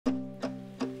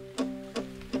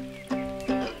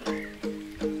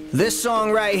This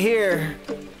song right here,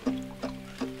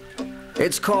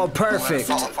 it's called Perfect.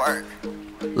 Fall apart.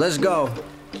 Let's go.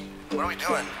 What are we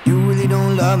doing? You really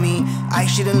don't love me, I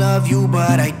shouldn't love you,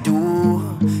 but I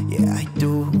do. Yeah, I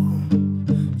do.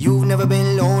 You've never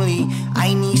been lonely,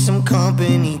 I need some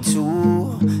company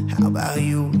too. How about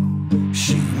you?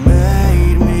 She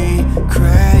made me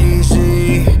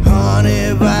crazy,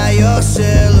 haunted by your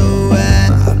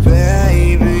silhouette. My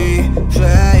baby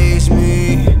plays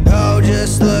me, oh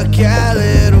just look at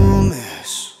Little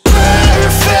Miss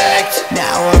Perfect.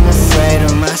 Now I'm afraid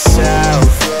of myself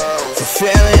for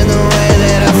feeling the way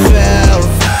that I felt,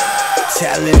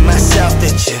 telling myself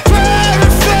that you're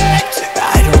perfect.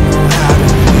 I don't know how to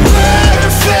be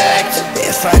perfect.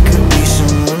 If I could be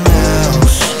someone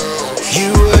else, you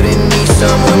wouldn't need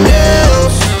someone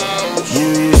else. You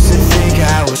used to think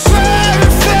I was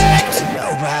perfect.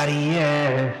 Nobody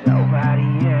is, nobody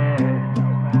is,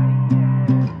 nobody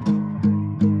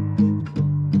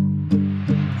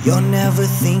is. You're never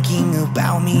thinking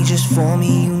about me, just for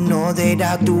me. You know that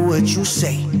I'll do what you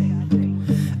say.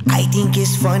 I think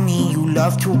it's funny, you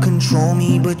love to control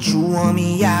me, but you want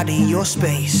me out of your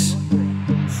space.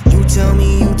 You tell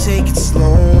me you take it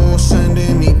slow,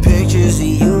 sending me pictures of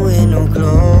you with no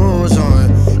clothes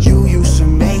on. You used to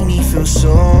make me feel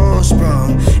so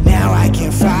sprung, now I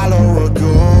can't follow what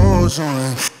goes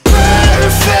on.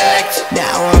 Perfect.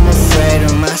 Now I'm afraid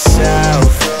of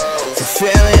myself for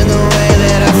feeling the way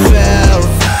that I felt,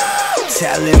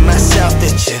 telling myself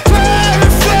that you're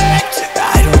perfect.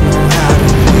 I don't know how to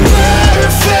be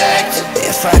perfect.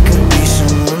 If I could be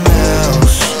someone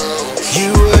else, you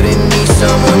wouldn't need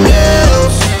someone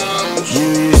else. You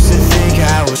used to think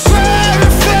I was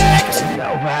perfect.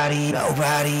 Nobody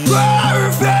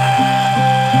perfect.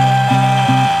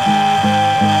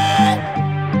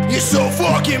 You're so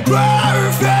fucking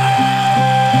perfect.